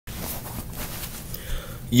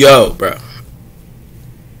Yo, bro.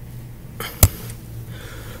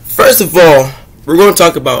 First of all, we're going to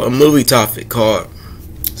talk about a movie topic called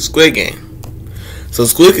Squid Game. So,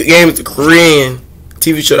 Squid Game is a Korean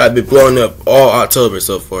TV show that's been blowing up all October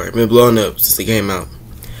so far. It's been blowing up since it came out.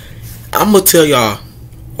 I'm going to tell y'all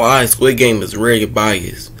why Squid Game is very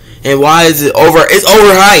biased. And why is it it's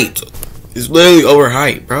overhyped. It's literally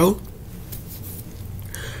overhyped, bro.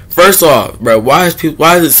 First off, bro, how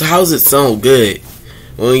is it so good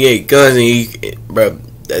when you get guns and bro,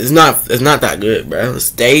 it's not that good, bro. The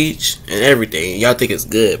stage and everything, y'all think it's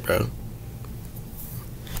good, bro.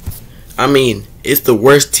 I mean, it's the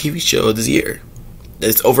worst TV show of this year.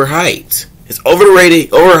 It's overhyped. It's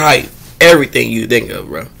overrated, overhyped, everything you think of,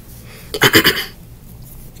 bro.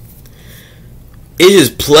 It's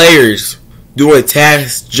just players doing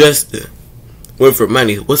tasks just to win for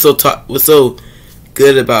money. What's so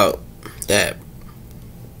good about that?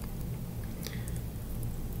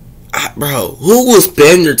 Bro, who will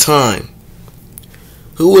spend their time?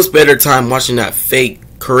 Who will spend their time watching that fake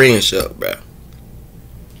Korean show, bro?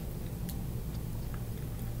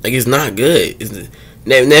 Like, it's not good. It's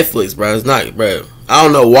Netflix, bro. It's not, bro. I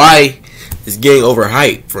don't know why it's getting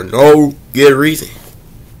overhyped for no good reason.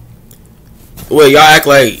 Well, y'all act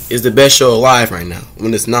like it's the best show alive right now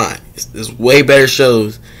when it's not. It's way better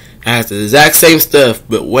shows that has the exact same stuff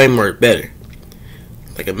but way more better.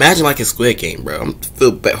 Like, imagine like a Squid Game, bro. I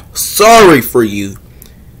feel sorry for you.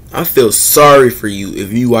 I feel sorry for you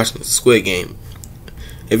if you watching Squid Game.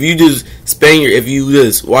 If you just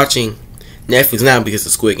watching Netflix now because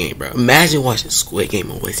of Squid Game, bro. Imagine watching Squid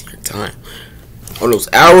Game and wasting your time on those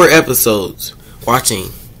hour episodes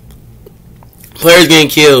watching players getting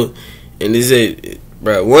killed. And they said,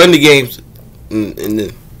 bro, one of the games in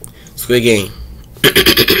the Squid Game.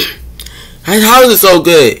 How is it so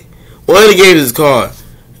good? One of the games is called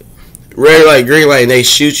red light, green light, and they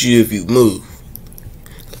shoot you if you move.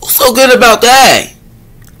 What's so good about that?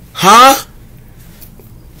 Huh?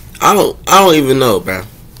 I don't even know, bro.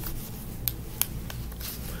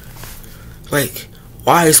 Like,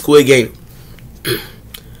 why is Squid Game?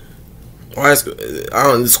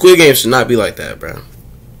 The Squid Game should not be like that, bro.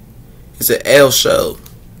 It's an L show.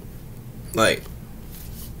 Like,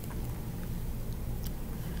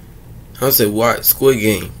 I would say, what? Squid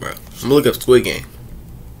Game, bro. I'm gonna look up Squid Game.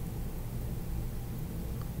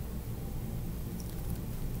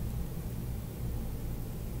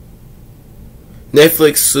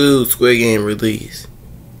 Netflix sued Squid Game release.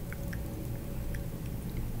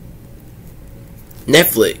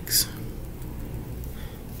 Netflix.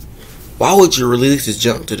 Why would you release this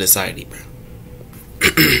junk to society, bro?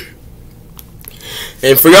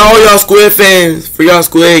 And for y'all Squid fans, for y'all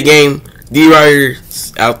Squid Game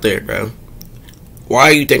D-writers out there, bro,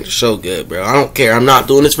 why do you think the show good, bro? I don't care. I'm not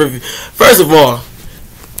doing this for. First of all,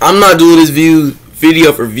 I'm not doing this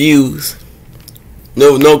video for views.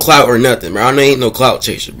 No clout or nothing, bro. I ain't no clout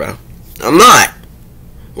chaser, bro. I'm not.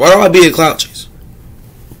 Why do I be a clout chaser?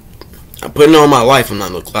 I'm putting on my life. I'm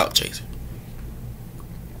not no clout chaser.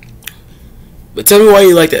 But tell me why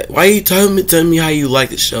you like that. Why you tell me how you like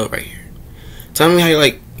the show right here? Tell me how you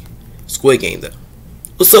like Squid Game, though.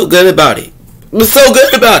 What's so good about it? What's so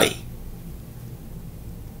good about it?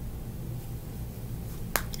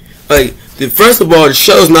 Like, first of all, the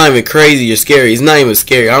show's not even crazy or scary. It's not even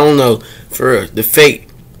scary. I don't know for the fake,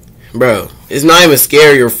 bro. It's not even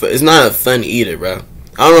scary or it's not fun either, bro.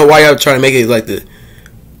 I don't know why y'all trying to make it like I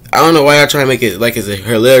don't know why y'all trying to make it like it's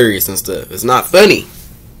hilarious and stuff. It's not funny.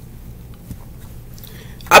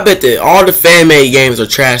 I bet that all the fan-made games are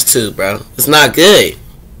trash too, bro. It's not good.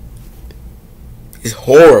 It's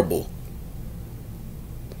horrible.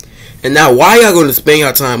 And now, why y'all going to spend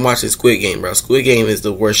your time watching Squid Game, bro? Squid Game is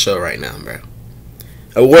the worst show right now, bro.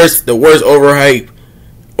 The worst overhyped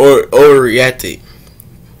or overreacted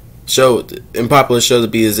show, unpopular show to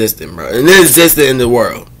be existing, bro. And it existed in the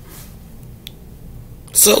world.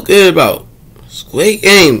 So good about Squid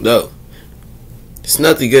Game, though. There's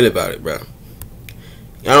nothing good about it, bro.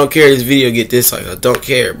 I don't care if this video get disliked. I don't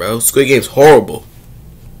care, bro. Squid Game's horrible.